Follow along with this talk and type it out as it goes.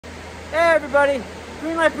Hey everybody,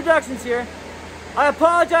 Greenlight Productions here. I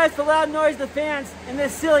apologize for the loud noise of the fans and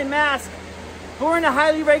this silly mask, but we're in a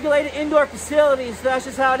highly regulated indoor facility, so that's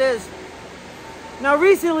just how it is. Now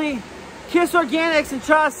recently, Kiss Organics and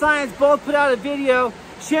Trial Science both put out a video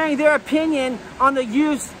sharing their opinion on the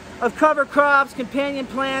use of cover crops, companion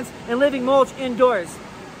plants, and living mulch indoors.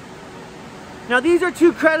 Now these are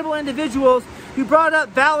two credible individuals who brought up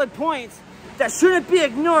valid points that shouldn't be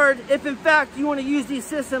ignored if in fact you want to use these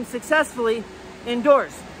systems successfully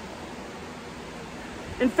indoors.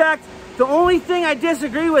 In fact, the only thing I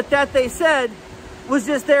disagree with that they said was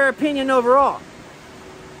just their opinion overall.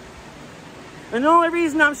 And the only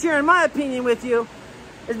reason I'm sharing my opinion with you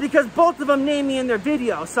is because both of them named me in their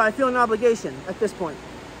video, so I feel an obligation at this point.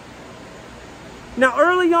 Now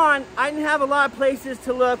early on, I didn't have a lot of places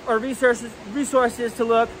to look or resources to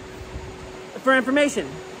look for information.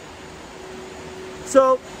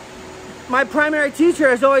 So my primary teacher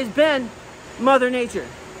has always been Mother Nature.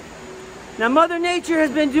 Now Mother Nature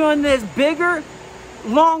has been doing this bigger,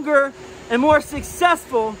 longer, and more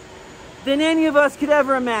successful than any of us could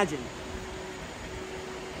ever imagine.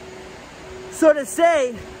 So to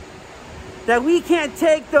say that we can't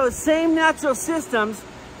take those same natural systems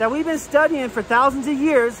that we've been studying for thousands of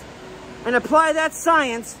years and apply that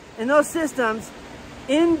science and those systems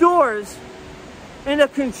indoors in a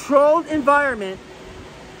controlled environment,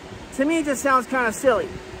 to me, it just sounds kind of silly.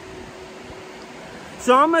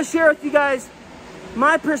 So I'm going to share with you guys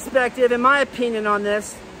my perspective and my opinion on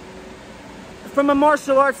this from a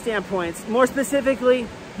martial arts standpoint, more specifically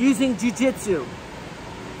using jiu-jitsu.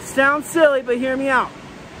 Sounds silly, but hear me out.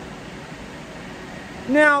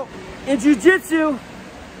 Now, in jiu-jitsu,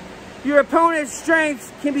 your opponent's strengths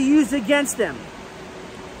can be used against them.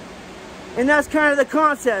 And that's kind of the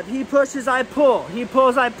concept. He pushes, I pull. He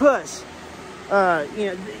pulls, I push.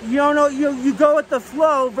 You go with the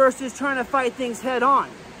flow versus trying to fight things head on.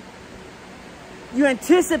 You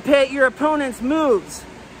anticipate your opponent's moves.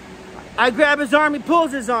 I grab his arm, he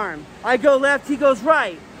pulls his arm. I go left, he goes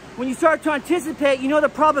right. When you start to anticipate, you know the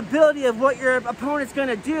probability of what your opponent's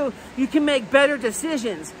gonna do, you can make better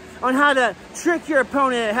decisions on how to trick your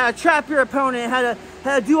opponent, how to trap your opponent, how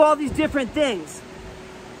to do all these different things.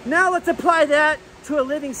 Now let's apply that to a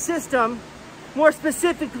living system, more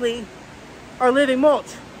specifically, our living mulch.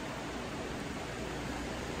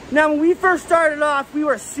 Now, when we first started off, we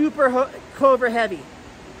were super clover heavy.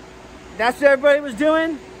 That's what everybody was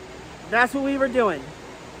doing. That's what we were doing.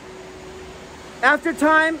 After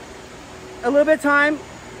time, a little bit of time,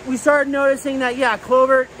 we started noticing that, yeah,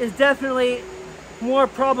 clover is definitely more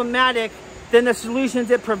problematic than the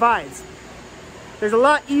solutions it provides. There's a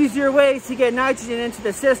lot easier ways to get nitrogen into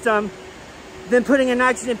the system than putting a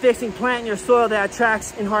nitrogen fixing plant in your soil that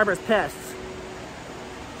attracts and harbors pests.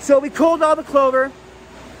 So we culled all the clover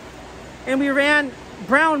and we ran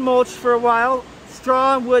brown mulch for a while,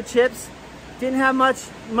 straw and wood chips. Didn't have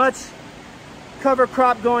much cover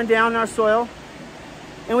crop going down in our soil.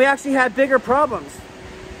 And we actually had bigger problems.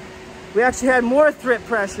 We actually had more thrip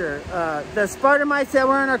pressure. The spider mites that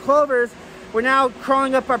were in our clovers were now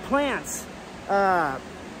crawling up our plants.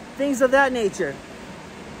 Things of that nature.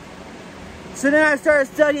 So then I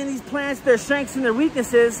started studying these plants, their strengths and their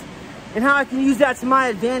weaknesses, and how I can use that to my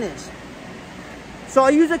advantage. So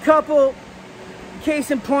I'll use a couple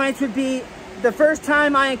case in points. Would be the first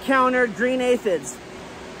time I encountered green aphids.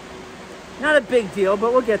 Not a big deal,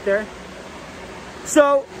 but we'll get there.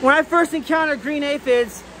 So when I first encountered green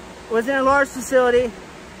aphids, was in a large facility,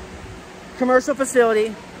 commercial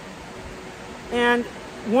facility, and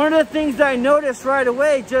one of the things that I noticed right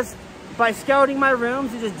away, just by scouting my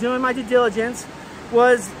rooms and just doing my due diligence,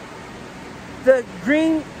 was the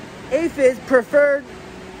green aphids preferred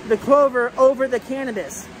the clover over the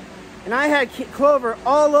cannabis. And I had clover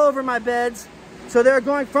all over my beds, so they were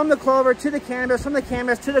going from the clover to the cannabis, from the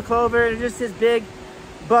cannabis to the clover, and just this big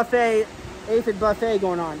buffet, aphid buffet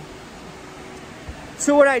going on.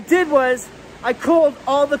 So what I did was, I culled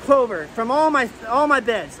all the clover from all my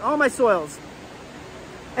beds, all my soils.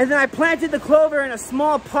 And then I planted the clover in a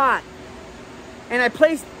small pot. And I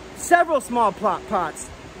placed several small pots,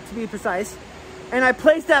 to be precise. And I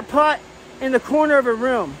placed that pot in the corner of a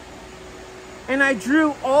room. And I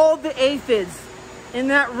drew all the aphids in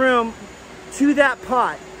that room to that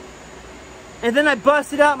pot. And then I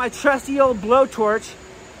busted out my trusty old blowtorch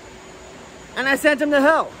and I sent them to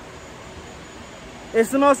hell.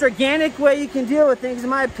 It's the most organic way you can deal with things, in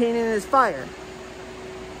my opinion, is fire.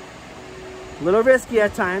 A little risky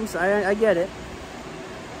at times, I get it.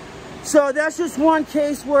 So that's just one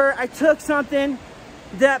case where I took something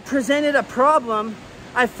that presented a problem,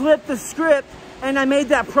 I flipped the script, and I made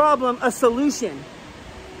that problem a solution.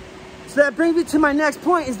 So that brings me to my next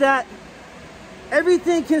point, is that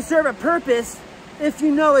everything can serve a purpose if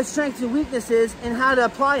you know its strengths and weaknesses and how to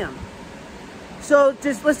apply them. So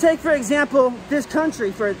just let's take, for example, this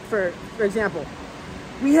country, for example.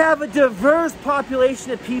 We have a diverse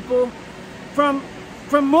population of people from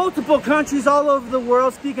multiple countries all over the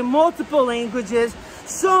world, speaking multiple languages,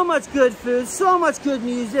 so much good food, so much good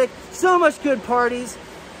music, so much good parties.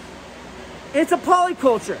 It's a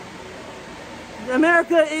polyculture.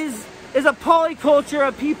 America is a polyculture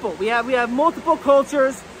of people. We have multiple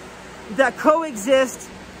cultures that coexist,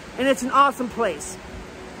 and it's an awesome place.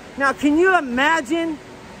 Now, can you imagine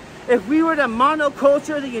if we were to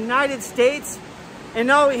monoculture the United States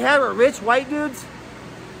and all we had were rich white dudes?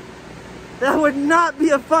 That would not be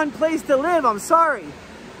a fun place to live, I'm sorry.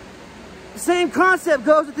 The same concept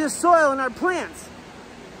goes with this soil and our plants.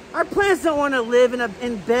 Our plants don't want to live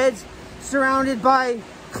in beds surrounded by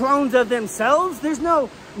clones of themselves. There's no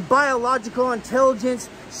biological intelligence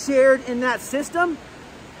shared in that system.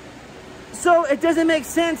 So it doesn't make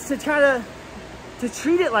sense to try to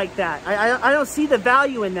treat it like that. I don't see the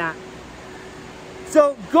value in that.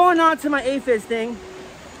 So going on to my aphids thing.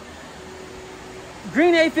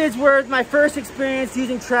 Green aphids were my first experience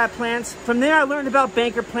using trap plants. From there I learned about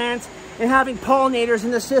banker plants and having pollinators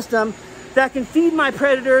in the system that can feed my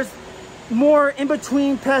predators more in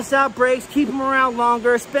between pest outbreaks, keep them around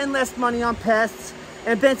longer, spend less money on pests,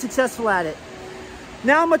 and been successful at it.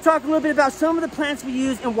 Now I'm going to talk a little bit about some of the plants we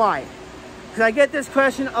use and why, because I get this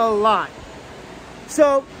question a lot.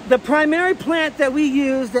 So the primary plant that we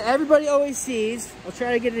use that everybody always sees, I'll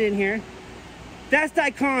try to get it in here, that's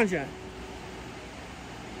dichondra.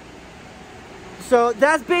 So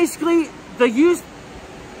that's basically the use.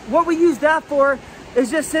 What we use that for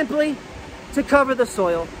is just simply to cover the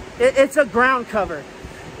soil. It's a ground cover.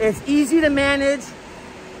 It's easy to manage.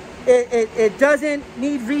 It doesn't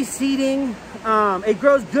need reseeding. It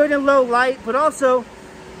grows good in low light, but also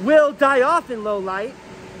will die off in low light.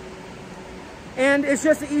 And it's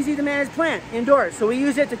just an easy to manage plant indoors. So we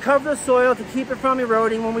use it to cover the soil, to keep it from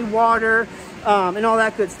eroding when we water, and all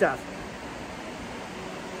that good stuff.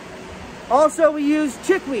 Also, we use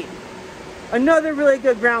chickweed, another really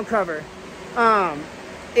good ground cover.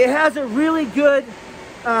 It has a really good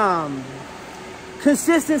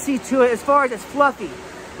consistency to it as far as it's fluffy.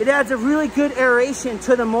 It adds a really good aeration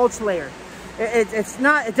to the mulch layer. It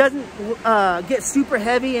doesn't get super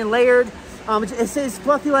heavy and layered. It stays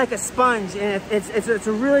fluffy like a sponge, and it's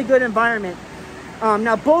a really good environment.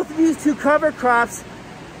 Now both of these two cover crops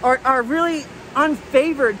are really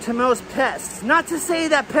unfavored to most pests. Not to say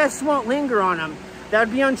that pests won't linger on them. That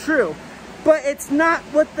would be untrue. But it's not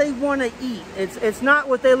what they want to eat. It's not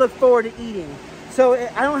what they look forward to eating. So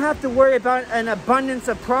I don't have to worry about an abundance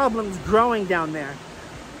of problems growing down there.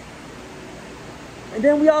 And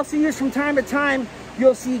then we also use, from time to time,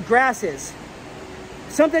 you'll see grasses.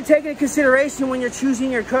 Something to take into consideration when you're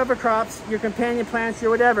choosing your cover crops, your companion plants, or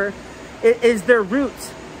whatever, is their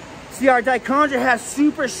roots. See, our dichondra has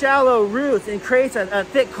super shallow roots and creates a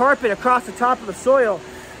thick carpet across the top of the soil,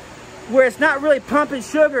 where it's not really pumping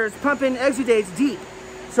sugars, pumping exudates deep.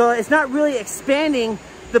 So it's not really expanding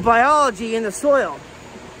the biology in the soil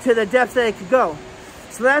to the depth that it could go.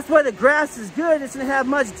 So that's why the grass is good. It's going to have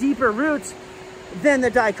much deeper roots than the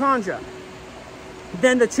dichondra,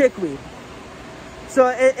 than the chickweed. So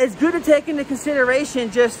it's good to take into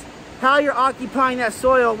consideration just how you're occupying that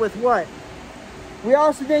soil with what. We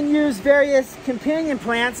also then use various companion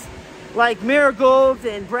plants like marigolds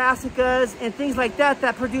and brassicas and things like that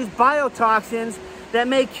that produce biotoxins that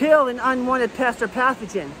may kill an unwanted pest or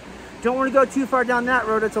pathogen. Don't want to go too far down that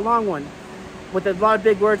road. It's a long one with a lot of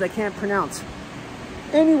big words I can't pronounce.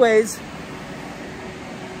 Anyways,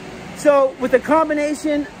 so with the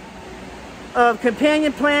combination of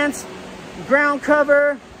companion plants, ground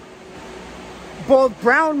cover, both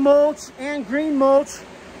brown mulch and green mulch,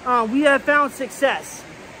 we have found success.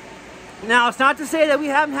 Now, it's not to say that we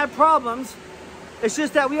haven't had problems. It's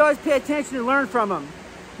just that we always pay attention and learn from them.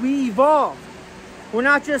 We evolve. We're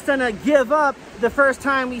not just gonna give up the first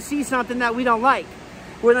time we see something that we don't like.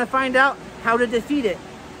 We're gonna find out how to defeat it.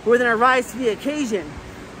 We're gonna rise to the occasion.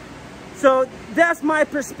 So that's my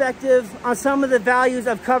perspective on some of the values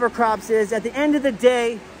of cover crops. Is at the end of the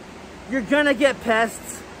day, you're gonna get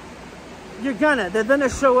pests. They're gonna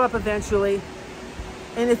show up eventually.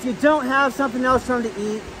 And if you don't have something else for them to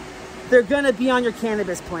eat, they're gonna be on your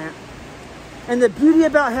cannabis plant. And the beauty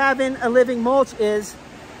about having a living mulch is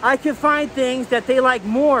I can find things that they like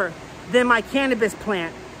more than my cannabis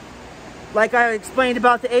plant. Like I explained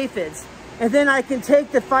about the aphids. And then I can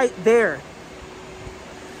take the fight there.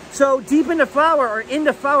 So deep into flower, or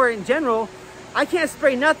into flower in general, I can't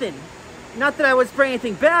spray nothing. not that I would spray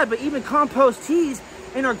anything bad, but even compost teas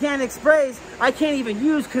and organic sprays, I can't even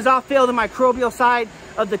use because I'll fail the microbial side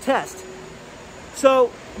of the test.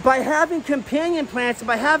 So by having companion plants and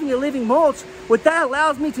by having a living mulch, what that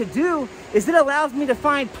allows me to do is it allows me to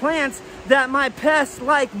find plants that my pests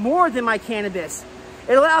like more than my cannabis.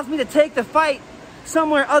 It allows me to take the fight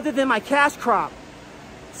somewhere other than my cash crop.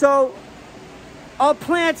 So I'll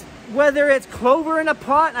plant, whether it's clover in a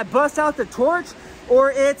pot and I bust out the torch,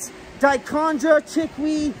 or it's dichondra,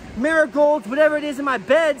 chickweed, marigolds, whatever it is in my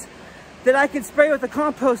beds that I can spray with a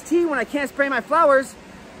compost tea when I can't spray my flowers.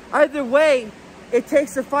 Either way, it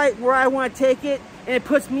takes the fight where I want to take it, and it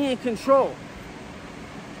puts me in control.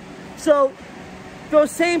 So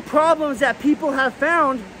those same problems that people have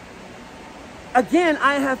found, again,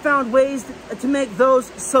 I have found ways to make those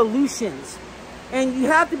solutions. And you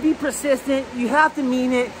have to be persistent, you have to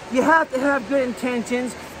mean it, you have to have good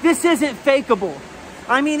intentions. This isn't fakeable.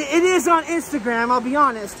 I mean, it is on Instagram, I'll be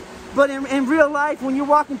honest, but in real life, when you're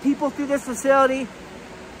walking people through this facility,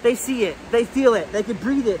 they see it, they feel it, they can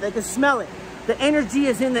breathe it, they can smell it. The energy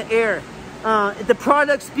is in the air. The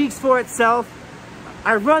product speaks for itself.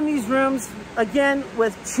 I run these rooms, again,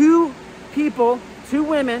 with 2 people, 2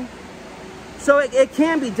 women, so it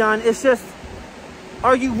can be done. It's just,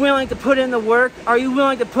 are you willing to put in the work? Are you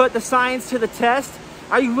willing to put the science to the test?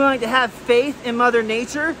 Are you willing to have faith in Mother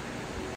Nature?